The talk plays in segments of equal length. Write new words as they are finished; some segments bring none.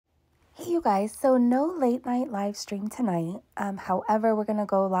Hey you guys, so no late night live stream tonight. However, we're gonna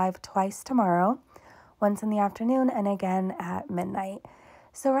go live twice tomorrow, once in the afternoon and again at midnight.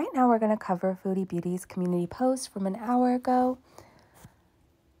 So right now we're gonna cover Foodie Beauty's community post from an hour ago.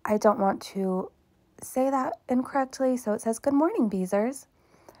 I don't want to say that incorrectly, so it says, "Good morning, Beezers.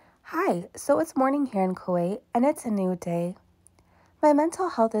 Hi, so it's morning here in Kuwait, and it's a new day. My mental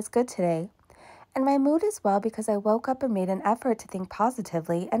health is good today. And my mood is well because I woke up and made an effort to think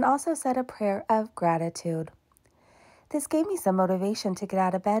positively and also said a prayer of gratitude. This gave me some motivation to get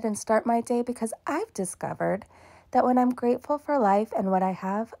out of bed and start my day because I've discovered that when I'm grateful for life and what I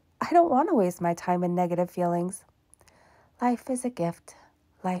have, I don't want to waste my time in negative feelings. Life is a gift.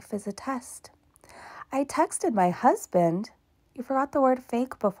 Life is a test." I texted my husband. You forgot the word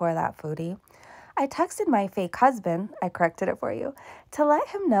fake before that, Foodie. I texted my fake husband, I corrected it for you, to let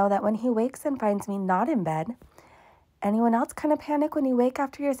him know that when he wakes and finds me not in bed. Anyone else kind of panic when you wake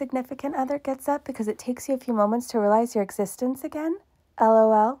after your significant other gets up because it takes you a few moments to realize your existence again?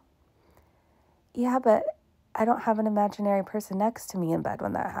 LOL. Yeah, but I don't have an imaginary person next to me in bed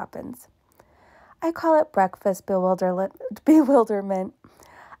when that happens. I call it breakfast bewilderment.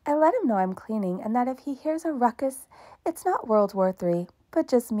 I let him know I'm cleaning and that if he hears a ruckus, it's not World War III, but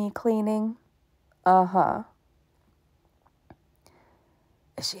just me cleaning. Uh-huh.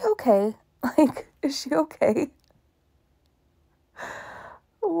 Is she okay? Is she okay?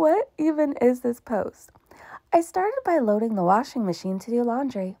 What even is this post? I started by loading the washing machine to do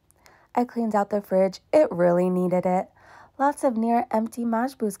laundry. I cleaned out the fridge. It really needed it. Lots of near empty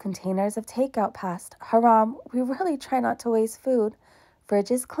majboos containers of takeout passed. Haram, we really try not to waste food. Fridge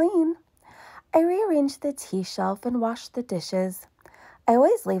is clean. I rearranged the tea shelf and washed the dishes. I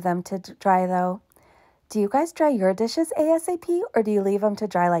always leave them to dry though. Do you guys dry your dishes ASAP or do you leave them to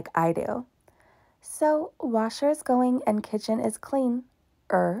dry like I do? So, washer is going and kitchen is clean.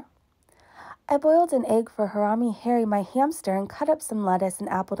 I boiled an egg for Harami Harry, my hamster, and cut up some lettuce and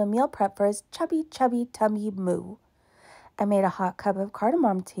apple to meal prep for his chubby tummy moo. I made a hot cup of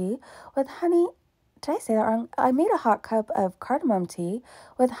cardamom tea with honey. Did I say that wrong? I made a hot cup of cardamom tea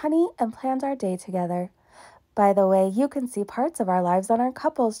with honey and planned our day together. By the way, you can see parts of our lives on our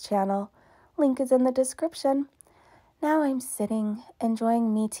couples channel. Link is in the description. Now I'm sitting,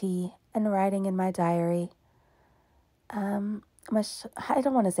 enjoying me tea, and writing in my diary. I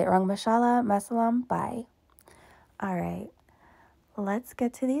don't want to say it wrong. Mashallah, masalam, bye. All right, let's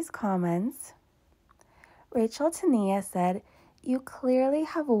get to these comments. Rachel Tania said, "You clearly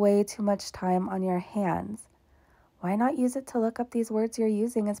have way too much time on your hands. Why not use it to look up these words you're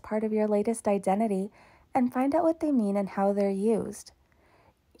using as part of your latest identity and find out what they mean and how they're used?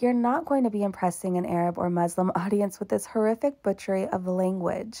 You're not going to be impressing an Arab or Muslim audience with this horrific butchery of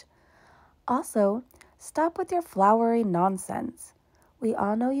language. Also, stop with your flowery nonsense. We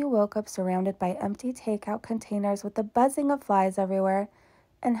all know you woke up surrounded by empty takeout containers with the buzzing of flies everywhere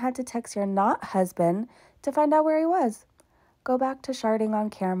and had to text your not husband to find out where he was. Go back to sharding on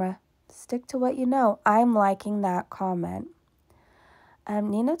camera. Stick to what you know." I'm liking that comment.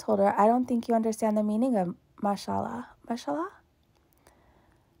 Nina told her, "I don't think you understand the meaning of mashallah." Mashallah?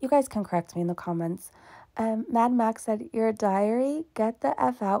 You guys can correct me in the comments. Mad Max said, "Your diary? Get the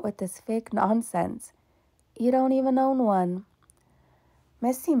F out with this fake nonsense. You don't even own one."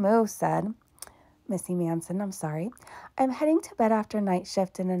 Missy Manson, I'm sorry. "I'm heading to bed after night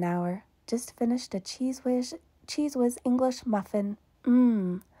shift in an hour. Just finished a Cheese Whiz English muffin.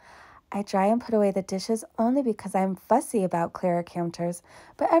 I dry and put away the dishes only because I'm fussy about clearer counters,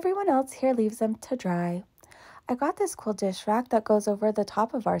 but everyone else here leaves them to dry. I got this cool dish rack that goes over the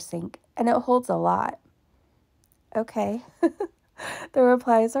top of our sink, and it holds a lot." Okay. The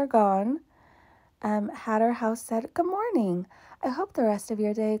replies are gone. Hatter House said, "Good morning. I hope the rest of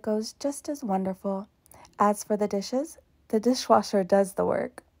your day goes just as wonderful. As for the dishes, the dishwasher does the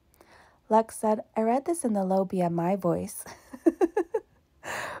work." Lex said, "I read this in the low BMI voice."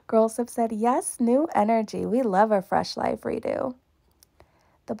 Girlsip said, "Yes, new energy. We love a fresh life redo."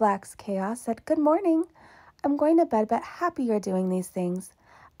 The Black's Chaos said, "Good morning. I'm going to bed, but happy you're doing these things.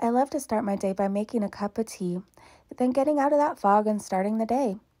 I love to start my day by making a cup of tea, then getting out of that fog and starting the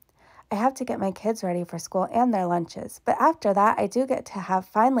day. I have to get my kids ready for school and their lunches, but after that, I do get to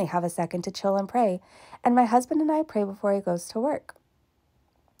finally have a second to chill and pray, and my husband and I pray before he goes to work."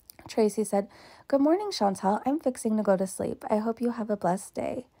 Tracy said, "Good morning, Chantal. I'm fixing to go to sleep. I hope you have a blessed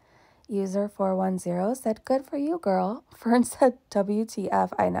day." User 410 said, "Good for you, girl." Fern said,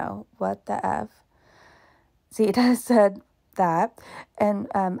 "WTF, I know. What the F?" Zeta said that,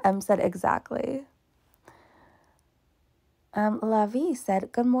 and M said, "Exactly." Lavi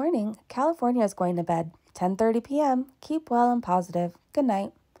said, "Good morning. California is going to bed. 10:30 p.m. Keep well and positive. Good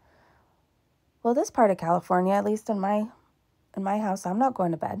night." Well, this part of California, at least in my house, I'm not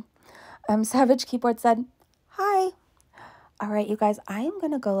going to bed. Savage Keyboard said, "Hi." All right, you guys, I am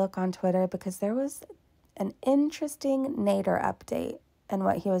going to go look on Twitter because there was an interesting Nader update and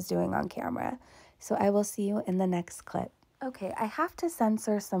what he was doing on camera. So I will see you in the next clip. Okay, I have to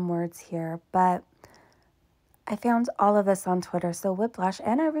censor some words here, but I found all of this on Twitter, so Whiplash,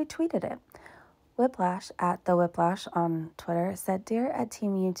 and I retweeted it. Whiplash, at the Whiplash on Twitter, said, "Dear at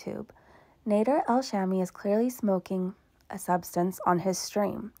Team YouTube, Nader Elshamy is clearly smoking a substance on his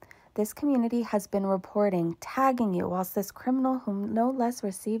stream. This community has been reporting, tagging you, whilst this criminal, whom no less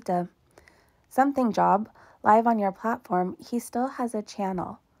received a something job live on your platform, he still has a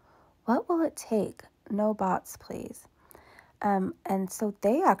channel. What will it take? No bots, please." And so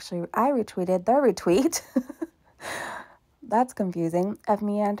I retweeted their retweet. That's confusing. Of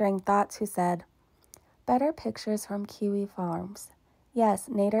Meandering Thoughts, who said, "Better pictures from Kiwi Farms. Yes,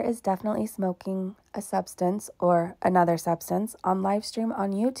 Nader is definitely smoking a substance or another substance on live stream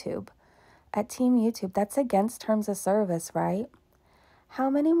on YouTube. At Team YouTube, that's against terms of service, right? How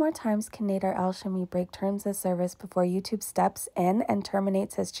many more times can Nader Elshamy break terms of service before YouTube steps in and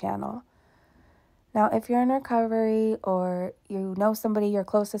terminates his channel? Now, if you're in recovery or you know somebody, you're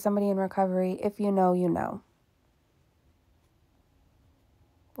close to somebody in recovery, if you know, you know.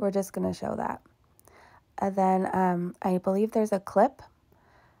 We're just going to show that." And then I believe there's a clip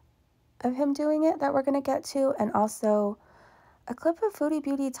of him doing it that we're going to get to, and also a clip of Foodie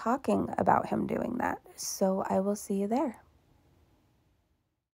Beauty talking about him doing that. So I will see you there.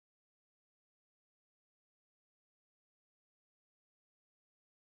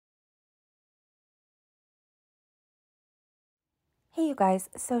 Hey you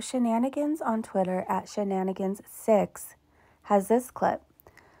guys, so Shenanigans on Twitter at Shenanigans6 has this clip.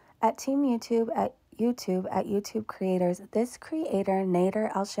 At Team YouTube at YouTube Creators, this creator,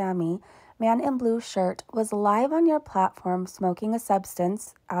 Nader Elshamy, man in blue shirt, was live on your platform smoking a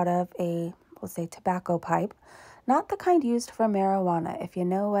substance out of a, we'll say, tobacco pipe. Not the kind used for marijuana, if you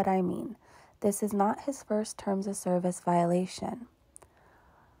know what I mean. This is not his first terms of service violation.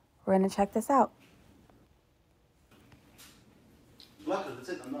 We're going to check this out.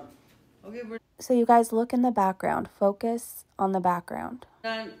 So you guys look in the background. Focus on the background.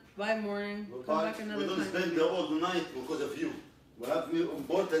 Bye, morning. Come back another time. We don't spend the whole night because of you. We have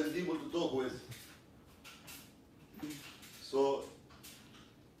important people to talk with. So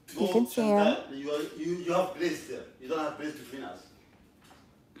you can see him. You have place there. You don't have place between us.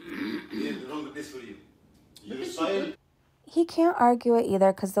 It's the wrong place for you. Your style. He can't argue it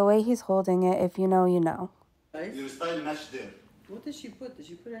either because the way he's holding it, if you know, you know. Your style match there. What did she put? Did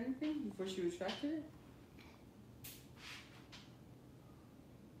she put anything before she retracted it?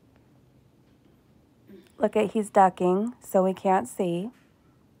 Look at, he's ducking, so we can't see.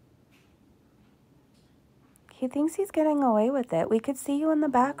 He thinks he's getting away with it. We could see you in the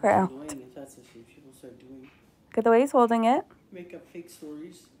background. That's what people start doing. Look at the way he's holding it. Make up fake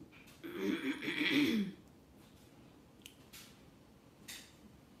stories.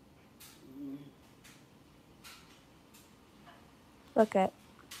 Look at.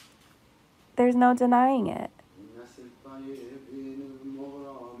 There's no denying it.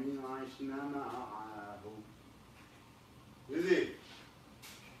 Breezy.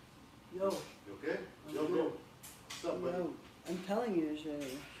 Yo. You okay? Yo, bro. What's up, buddy? I'm telling you,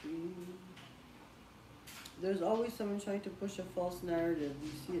 there's always someone trying to push a false narrative.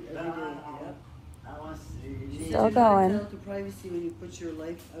 You see it every day. Yep. I want to see. Still going. To privacy when you put your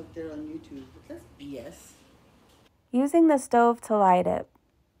life out there on YouTube. But that's BS. Using the stove to light it,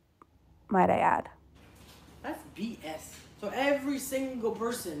 might I add. That's BS. So every single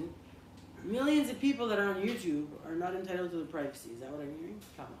person, millions of people that are on YouTube are not entitled to the privacy. Is that what I'm hearing?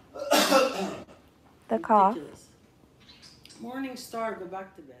 Come on. The cough. Ridiculous. Morning star, go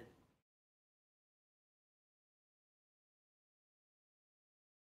back to bed.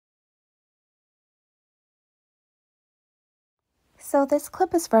 So this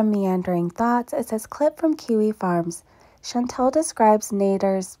clip is from Meandering Thoughts. It says, "Clip from Kiwi Farms. Chantel describes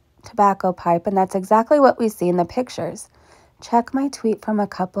Nader's tobacco pipe," and that's exactly what we see in the pictures. Check my tweet from a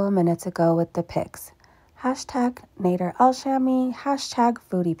couple of minutes ago with the pics. Hashtag Nader Elshamy, hashtag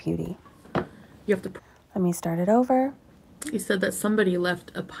Foodie Beauty. You have to. Let me start it over. He said that somebody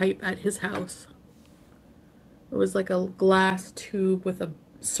left a pipe at his house. It was like a glass tube with a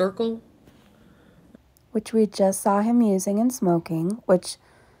circle. Which we just saw him using and smoking, which,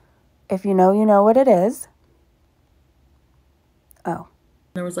 if you know what it is. Oh.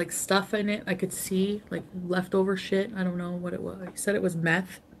 There was like stuff in it I could see, like leftover shit. I don't know what it was. He said it was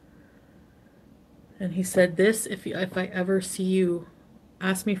meth. And he said this, if I ever see you,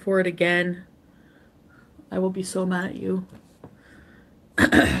 ask me for it again. I will be so mad at you.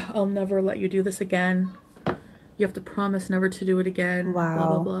 I'll never let you do this again. You have to promise never to do it again. Wow.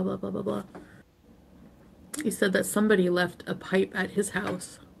 Blah, blah, blah, blah, blah, blah, blah. He said that somebody left a pipe at his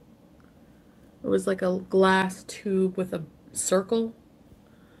house. It was like a glass tube with a circle.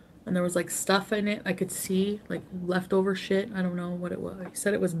 And there was like stuff in it I could see, like leftover shit. I don't know what it was. He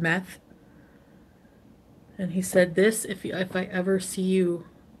said it was meth. And he said this, if I ever see you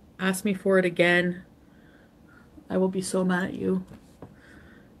ask me for it again, I will be so mad at you.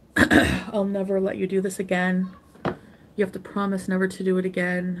 I'll never let you do this again. You have to promise never to do it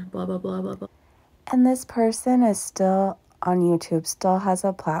again. Blah, blah, blah, blah, blah. And this person is still on YouTube, still has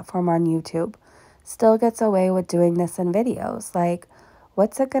a platform on YouTube, still gets away with doing this in videos. Like,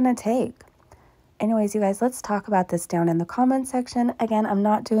 what's it gonna take? Anyways, you guys, let's talk about this down in the comment section. Again, I'm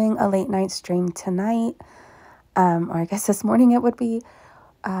not doing a late night stream tonight, or I guess this morning it would be.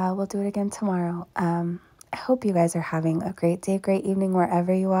 We'll do it again tomorrow. I hope you guys are having a great day, great evening,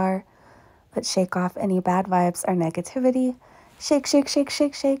 wherever you are. Let's shake off any bad vibes or negativity. Shake, shake, shake,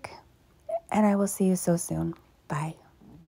 shake, shake. And I will see you so soon. Bye.